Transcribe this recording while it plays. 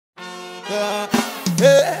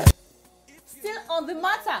Still on the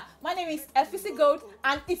matter, my name is EFISZY Gold,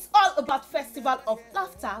 and it's all about Festival of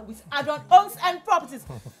Laughter with ADRON Homes and Properties.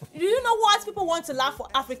 Do you know what people want to laugh for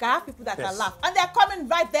Africa? I have people that can laugh, and they're coming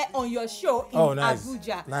right there on your show in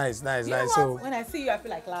Abuja. Nice. You know so when I see you, I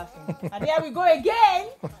feel like laughing. And here we go again.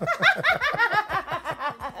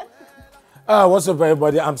 What's up,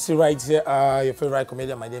 everybody? I'm still right here. Your favorite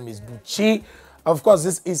comedian. My name is BUCHI. Of course,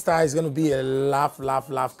 this Easter is going to be a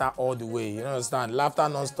laughter all the way. You understand? Laughter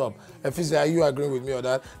non-stop. EFISZY, are you agreeing with me on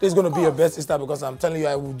that? This is going to be your best Easter because I'm telling you,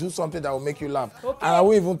 I will do something that will make you laugh. Okay. And I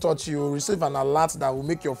won't even touch you. You'll receive an alert that will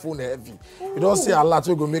make your phone heavy. Ooh. You don't see alert,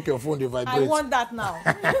 you're going to make your phone vibrate. I want that now.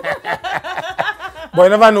 But you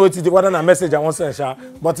never know whether a message I want to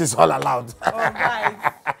send, but it's all allowed. All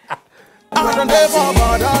right.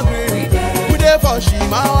 We there for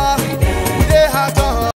Shimawa, we there